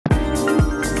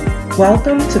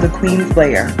Welcome to The Queen's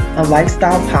Lair, a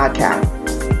lifestyle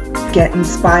podcast. Get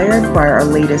inspired by our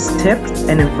latest tips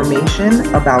and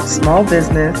information about small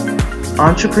business,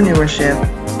 entrepreneurship,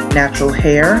 natural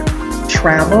hair,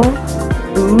 travel,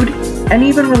 food, and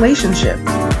even relationships.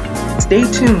 Stay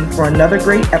tuned for another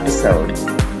great episode.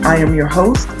 I am your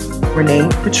host, Renee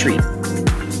Patrice.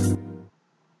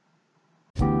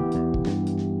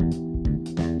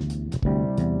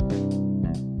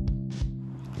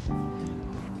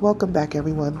 Welcome back,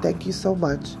 everyone. Thank you so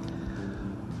much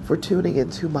for tuning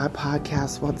into my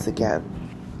podcast once again.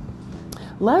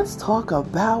 Let's talk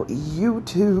about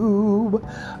YouTube.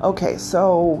 Okay,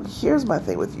 so here's my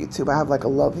thing with YouTube. I have like a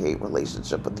love-hate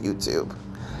relationship with YouTube.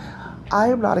 I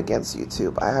am not against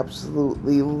YouTube. I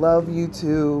absolutely love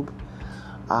YouTube.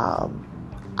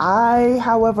 I,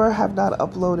 however, have not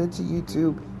uploaded to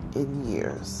YouTube in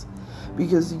years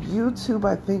because YouTube,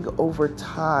 I think, over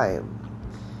time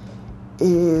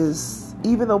is,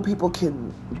 even though people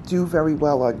can do very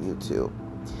well on YouTube,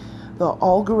 the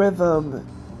algorithm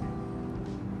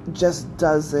just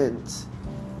doesn't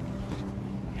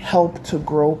help to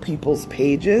grow people's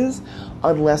pages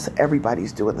unless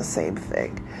everybody's doing the same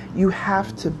thing. You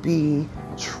have to be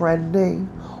trending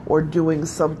or doing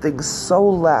something so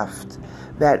left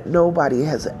that nobody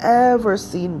has ever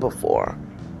seen before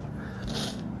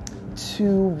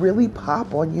to really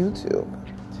pop on YouTube.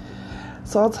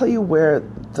 So I'll tell you where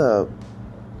the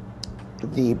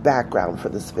background for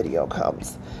this video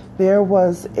comes. There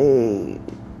was a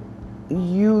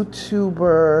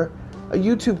YouTube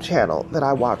channel that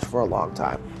I watched for a long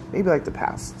time, maybe like the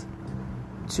past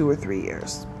 2 or 3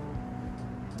 years.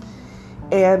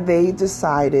 And they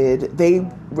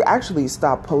actually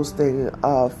stopped posting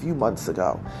a few months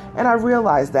ago. And I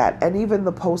realized that, and even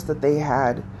the posts that they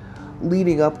had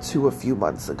leading up to a few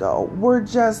months ago were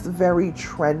just very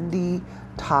trendy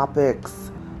topics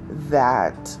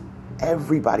that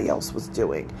everybody else was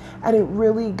doing. And it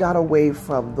really got away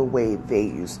from the way they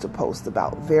used to post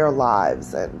about their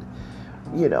lives and,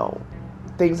 you know,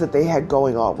 things that they had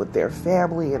going on with their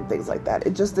family and things like that.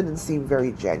 It just didn't seem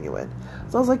very genuine.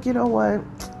 So I was like, you know what?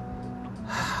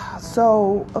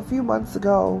 So a few months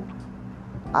ago,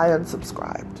 I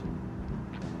unsubscribed.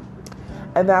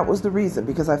 And that was the reason,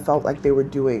 because I felt like they were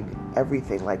doing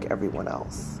everything like everyone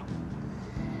else,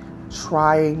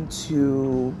 trying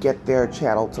to get their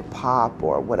channel to pop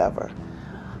or whatever.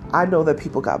 I know that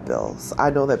people got bills. I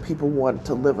know that people want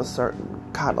to live a certain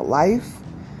kind of life.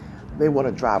 They want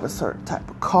to drive a certain type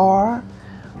of car.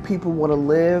 People want to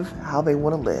live how they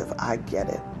want to live. I get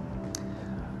it.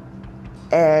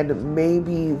 And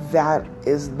maybe that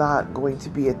is not going to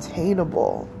be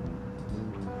attainable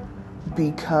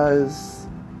because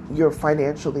you're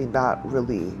financially not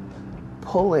really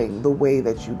pulling the way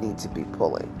that you need to be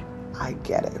pulling. I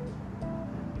get it.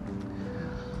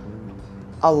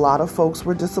 A lot of folks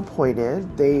were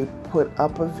disappointed. They put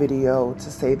up a video to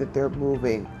say that they're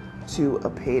moving to a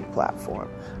paid platform.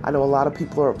 I know a lot of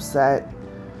people are upset.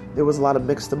 There was a lot of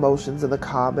mixed emotions in the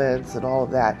comments and all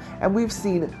of that. And we've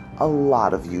seen a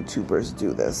lot of YouTubers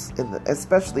do this,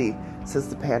 especially since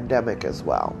the pandemic as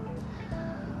well.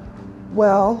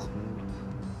 Well,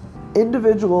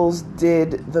 individuals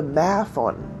did the math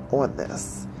on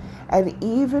this. And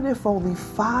even if only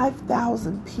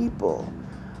 5,000 people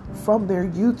from their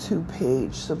YouTube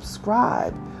page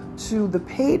subscribe to the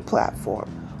paid platform,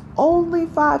 only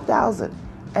 5,000,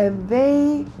 and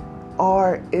they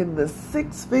are in the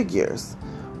 6 figures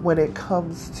when it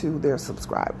comes to their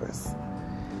subscribers.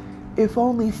 If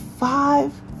only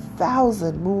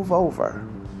 5,000 move over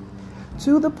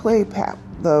to the paid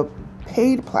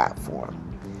platform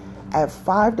at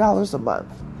 $5 a month,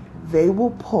 they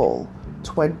will pull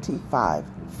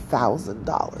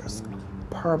 $25,000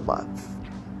 per month.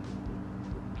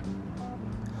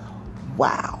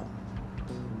 Wow.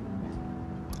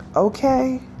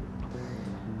 Okay.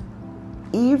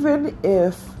 Even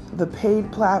if the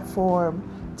paid platform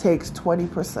takes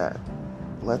 20%,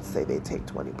 let's say they take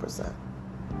 20%.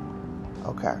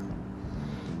 Okay.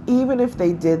 Even if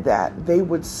they did that, they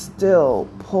would still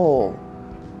pull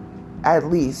at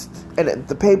least, and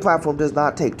the paid platform does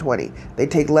not take 20. They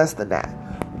take less than that.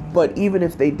 But even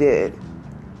if they did,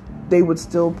 they would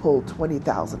still pull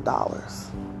 $20,000.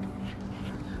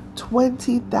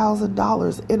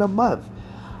 $20,000 in a month.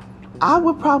 I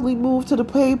would probably move to the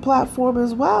paid platform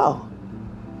as well.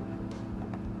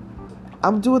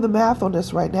 I'm doing the math on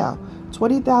this right now.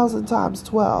 20,000 times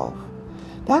 12.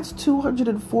 That's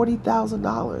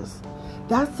 $240,000.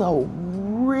 That's a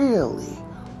really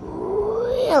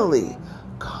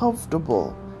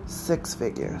comfortable 6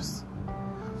 figures.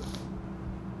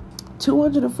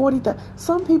 $240,000.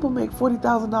 Some people make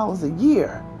 $40,000 a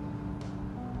year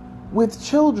with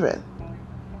children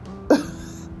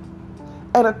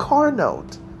and a car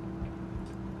note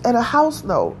and a house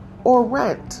note or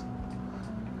rent,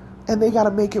 and they got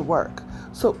to make it work.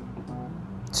 So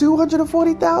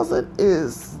 $240,000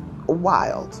 is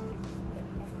wild.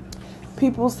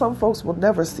 Some folks will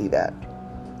never see that.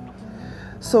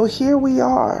 So here we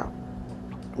are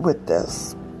with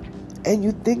this, and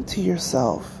you think to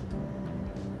yourself,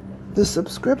 the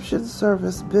subscription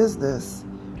service business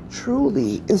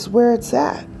truly is where it's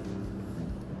at.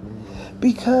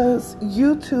 Because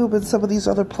YouTube and some of these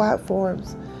other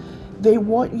platforms, they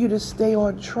want you to stay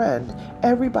on trend.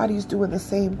 Everybody's doing the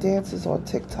same dances on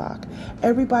TikTok.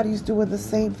 Everybody's doing the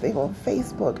same thing on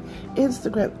Facebook,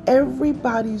 Instagram.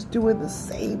 Everybody's doing the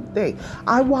same thing.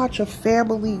 I watch a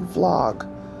family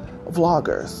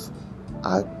vloggers.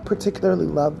 I particularly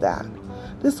love that.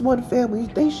 This one family,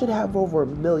 they should have over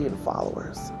 1 million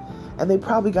followers. And they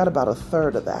probably got about a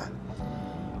third of that.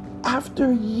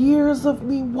 After years of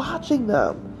me watching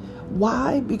them.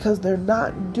 Why? Because they're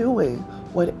not doing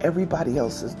what everybody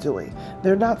else is doing.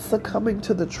 They're not succumbing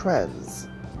to the trends.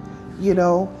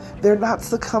 They're not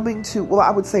succumbing to, well,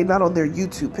 I would say not on their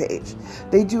YouTube page.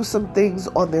 They do some things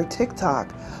on their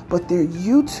TikTok, but their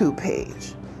YouTube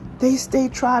page, they stay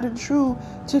tried and true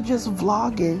to just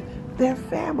vlogging their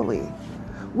family,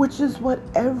 which is what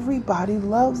everybody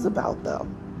loves about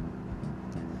them.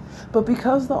 But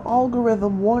because the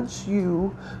algorithm wants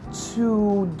you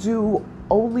to do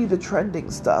only the trending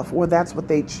stuff, or that's what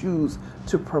they choose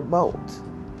to promote,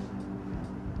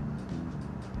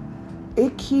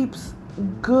 it keeps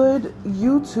good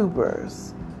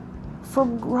YouTubers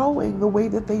from growing the way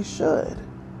that they should.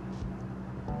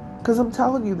 Because I'm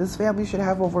telling you, this family should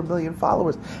have over 1 million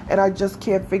followers, and I just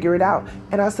can't figure it out.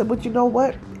 And I said, but you know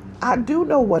what? I do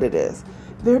know what it is.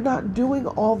 They're not doing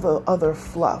all the other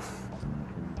fluff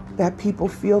that people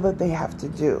feel that they have to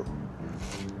do.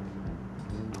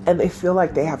 And they feel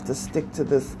like they have to stick to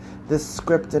this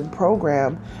script and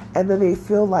program, and then they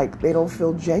feel like they don't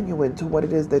feel genuine to what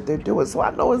it is that they're doing. So I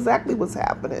know exactly what's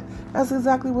happening. That's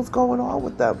exactly what's going on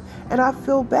with them. And I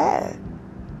feel bad,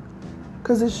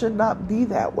 because it should not be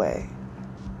that way.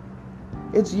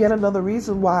 It's yet another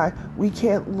reason why we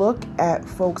can't look at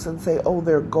folks and say, oh,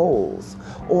 their goals,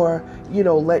 or,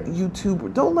 don't let YouTube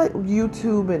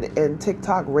and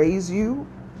TikTok raise you.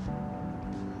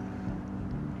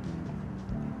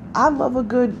 I love a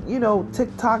good,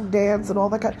 TikTok dance and all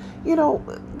that kind.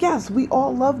 Yes, we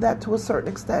all love that to a certain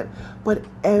extent, but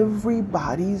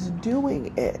everybody's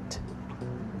doing it.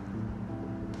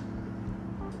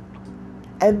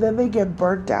 And then they get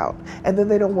burnt out, and then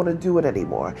they don't want to do it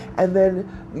anymore. And then,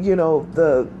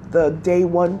 the day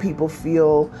one people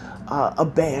feel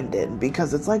abandoned,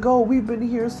 because it's like, oh, we've been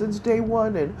here since day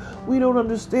one and we don't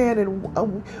understand, and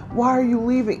why are you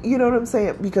leaving? You know what I'm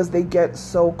saying? Because they get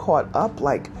so caught up,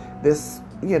 like this,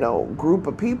 group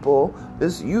of people,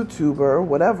 this YouTuber,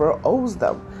 whatever, owes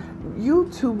them.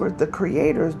 The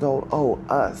creators don't owe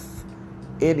us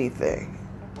anything.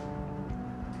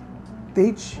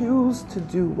 They choose to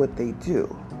do what they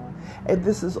do. And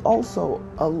this is also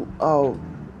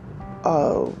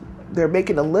they're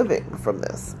making a living from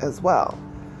this as well.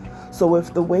 So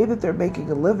if the way that they're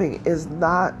making a living is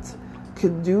not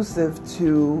conducive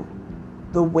to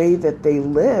the way that they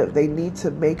live, they need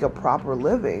to make a proper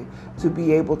living to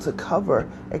be able to cover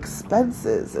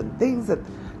expenses and things that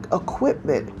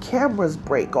equipment, cameras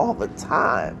break all the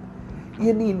time.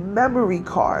 You need memory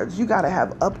cards. You got to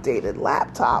have updated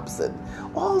laptops and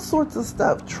all sorts of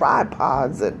stuff,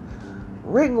 tripods and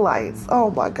ring lights. Oh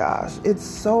my gosh, it's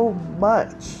so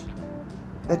much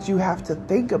that you have to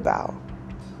think about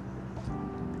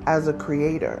as a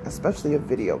creator, especially a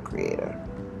video creator.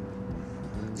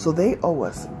 So they owe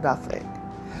us nothing.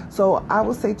 So I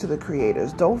will say to the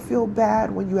creators, don't feel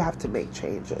bad when you have to make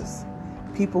changes.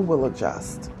 People will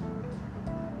adjust.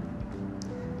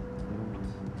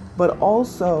 But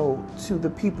also to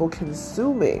the people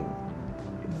consuming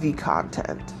the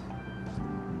content,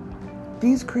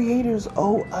 these creators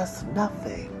owe us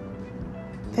nothing.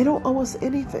 They don't owe us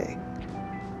anything.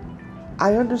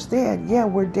 I understand, yeah,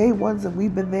 we're day ones and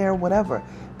we've been there, whatever.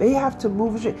 They have to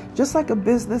move, just like a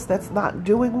business that's not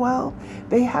doing well,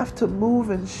 they have to move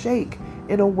and shake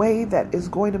in a way that is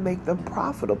going to make them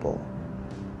profitable.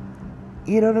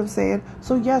 You know what I'm saying?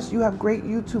 So yes, you have great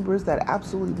YouTubers that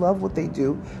absolutely love what they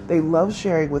do. They love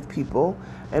sharing with people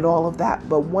and all of that.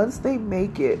 But once they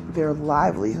make it their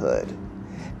livelihood,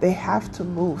 they have to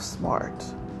move smart.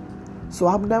 So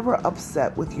I'm never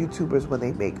upset with YouTubers when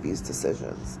they make these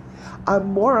decisions.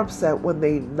 I'm more upset when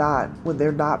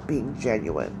they're not being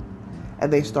genuine.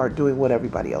 and they start doing what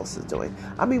everybody else is doing.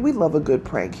 I mean, we love a good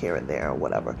prank here and there or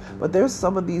whatever, but there's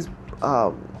some of these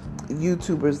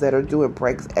YouTubers that are doing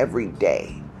pranks every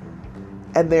day.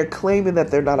 And they're claiming that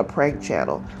they're not a prank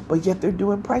channel, but yet they're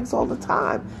doing pranks all the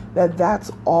time. That's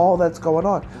all that's going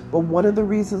on. But one of the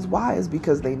reasons why is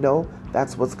because they know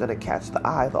that's what's going to catch the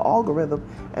eye, the algorithm,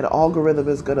 and the algorithm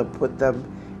is going to put them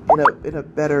in a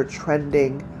better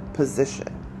trending position.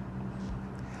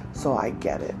 So I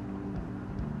get it.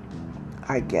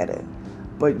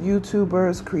 But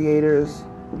YouTubers, creators,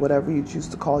 whatever you choose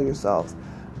to call yourselves,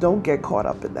 don't get caught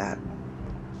up in that.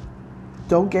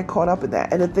 Don't get caught up in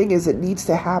that. And the thing is, it needs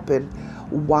to happen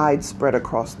widespread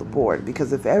across the board,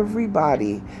 because if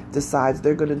everybody decides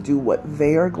they're going to do what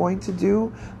they are going to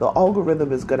do, the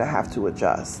algorithm is going to have to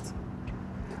adjust.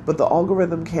 But the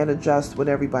algorithm can't adjust when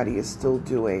everybody is still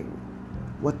doing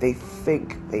what they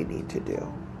think they need to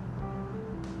do.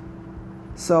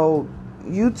 So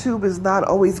YouTube is not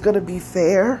always going to be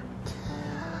fair.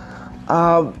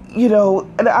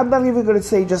 And I'm not even going to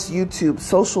say just YouTube.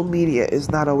 Social media is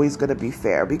not always going to be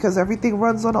fair, because everything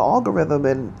runs on an algorithm,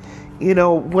 and,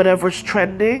 whatever's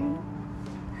trending,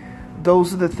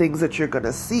 those are the things that you're going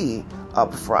to see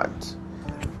up front.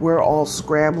 We're all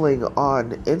scrambling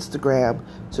on Instagram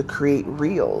to create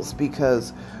reels,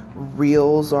 because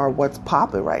reels are what's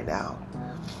popping right now.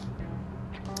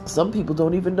 Some people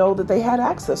don't even know that they had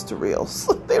access to reels.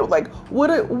 They were like, what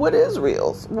is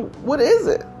reels? What is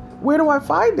it? Where do I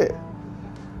find it?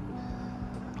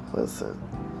 Listen,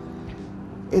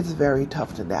 it's very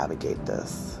tough to navigate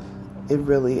this. It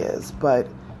really is. But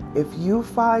if you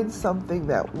find something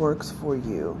that works for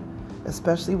you,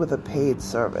 especially with a paid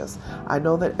service, I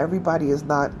know that everybody is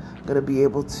not going to be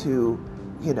able to,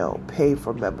 pay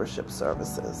for membership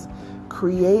services.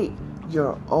 Create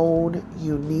your own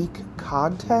unique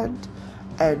content,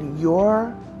 and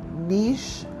your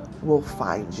niche will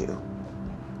find you.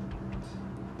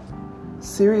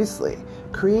 Seriously,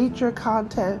 create your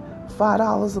content,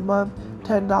 $5 a month,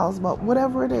 $10 a month,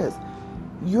 whatever it is.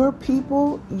 Your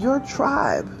people, your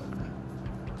tribe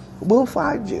will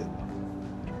find you.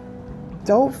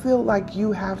 Don't feel like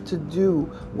you have to do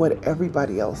what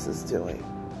everybody else is doing.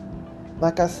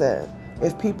 Like I said,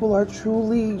 if people are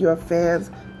truly your fans,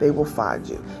 they will find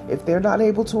you. If they're not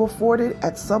able to afford it,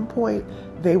 at some point,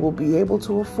 they will be able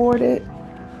to afford it,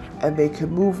 and they can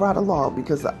move right along.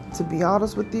 Because to be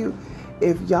honest with you,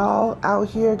 if y'all out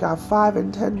here got $5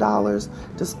 and $10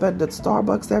 to spend at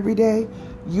Starbucks every day,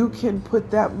 you can put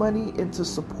that money into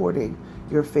supporting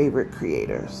your favorite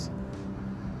creators.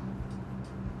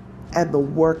 And the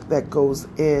work that goes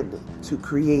in to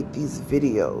create these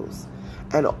videos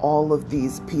and all of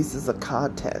these pieces of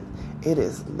content, it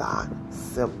is not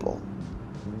simple.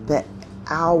 The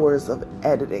hours of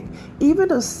editing,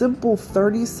 even a simple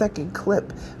 30-second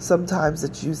clip sometimes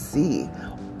that you see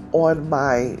on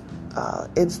my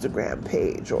Instagram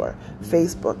page or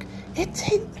Facebook,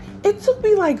 it took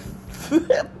me like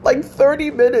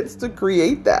 30 minutes to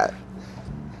create that,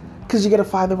 because you got to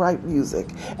find the right music,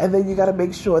 and then you got to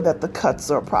make sure that the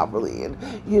cuts are properly, and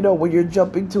when you're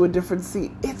jumping to a different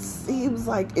scene, it seems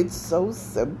like it's so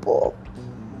simple,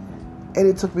 and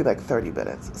it took me like 30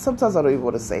 minutes. Sometimes I don't even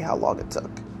want to say how long it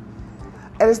took,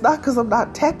 and it's not because I'm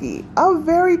not techie. I'm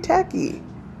very techie.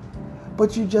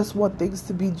 But you just want things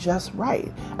to be just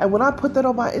right. And when I put that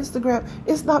on my Instagram,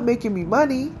 it's not making me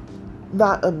money.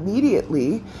 Not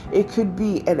immediately. It could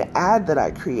be an ad that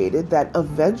I created that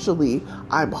eventually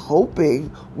I'm hoping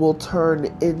will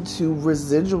turn into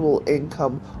residual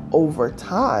income over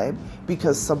time,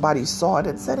 because somebody saw it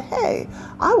and said, hey,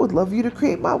 I would love you to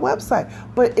create my website.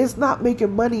 But it's not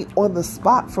making money on the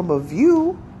spot from a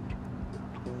view.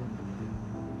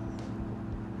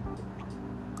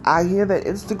 I hear that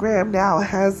Instagram now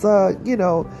has,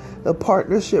 the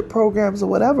partnership programs or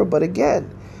whatever. But again,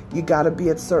 you got to be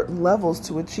at certain levels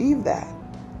to achieve that.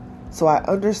 So I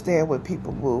understand when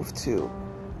people move to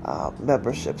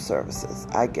membership services.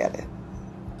 I get it.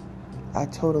 I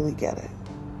totally get it.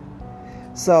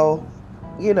 So,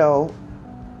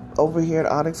 over here at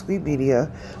Onyx Queen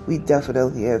Media, we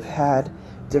definitely have had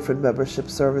different membership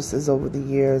services over the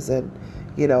years. And,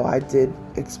 I did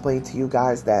explain to you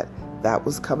guys that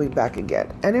was coming back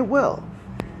again. And it will.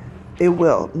 It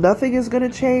will. Nothing is going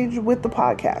to change with the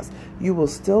podcast. You will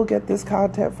still get this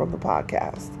content from the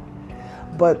podcast.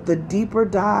 But the deeper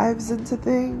dives into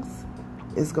things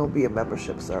is going to be a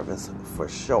membership service for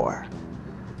sure.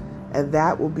 And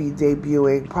that will be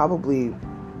debuting probably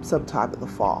sometime in the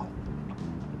fall.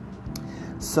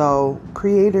 So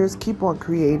creators, keep on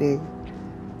creating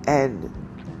and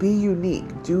be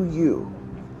unique. Do you.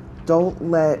 Don't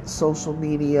let social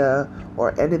media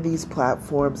or any of these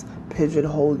platforms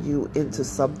pigeonhole you into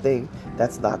something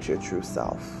that's not your true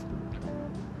self.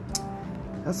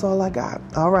 That's all I got.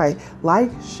 All right.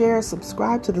 Like, share,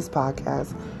 subscribe to this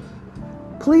podcast.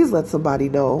 Please let somebody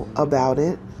know about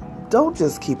it. Don't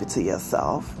just keep it to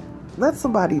yourself. Let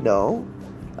somebody know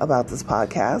about this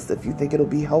podcast if you think it'll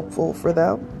be helpful for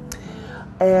them.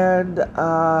 And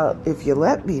if you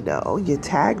let me know, you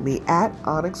tag me at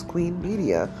Onyx Queen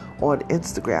Media on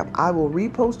Instagram. I will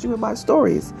repost you in my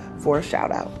stories for a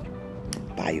shout out.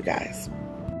 Bye, you guys.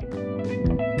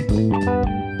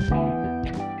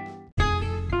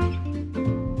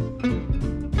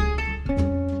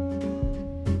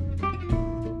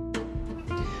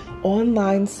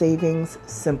 Online savings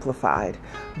simplified.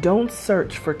 Don't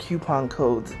search for coupon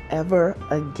codes ever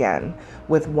again.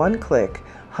 With one click,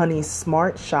 Honey's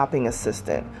smart shopping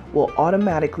assistant will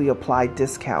automatically apply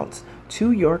discounts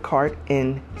to your cart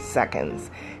in seconds.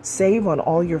 Save on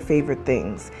all your favorite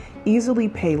things. Easily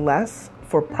pay less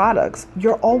for products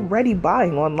you're already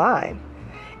buying online.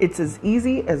 It's as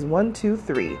easy as 1, 2,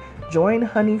 3. Join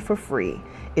Honey for free.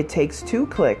 It takes 2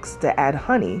 clicks to add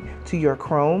Honey to your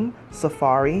Chrome,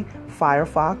 Safari,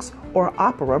 Firefox, or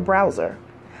Opera browser.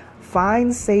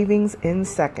 Find savings in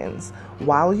seconds.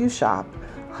 While you shop,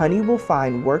 Honey will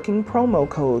find working promo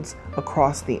codes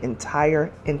across the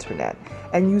entire internet,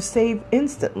 and you save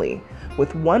instantly.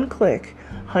 With one click,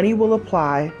 Honey will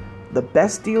apply the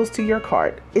best deals to your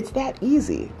cart. It's that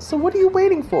easy. So what are you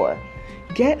waiting for?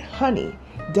 Get Honey.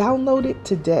 Download it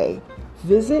today.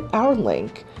 Visit our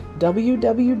link,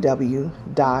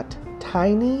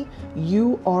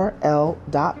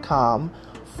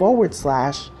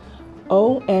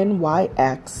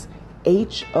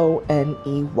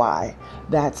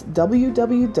 That's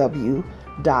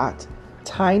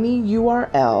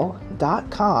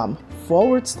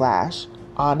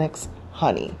www.tinyurl.com/Onyx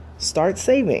Honey. Start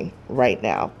saving right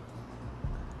now.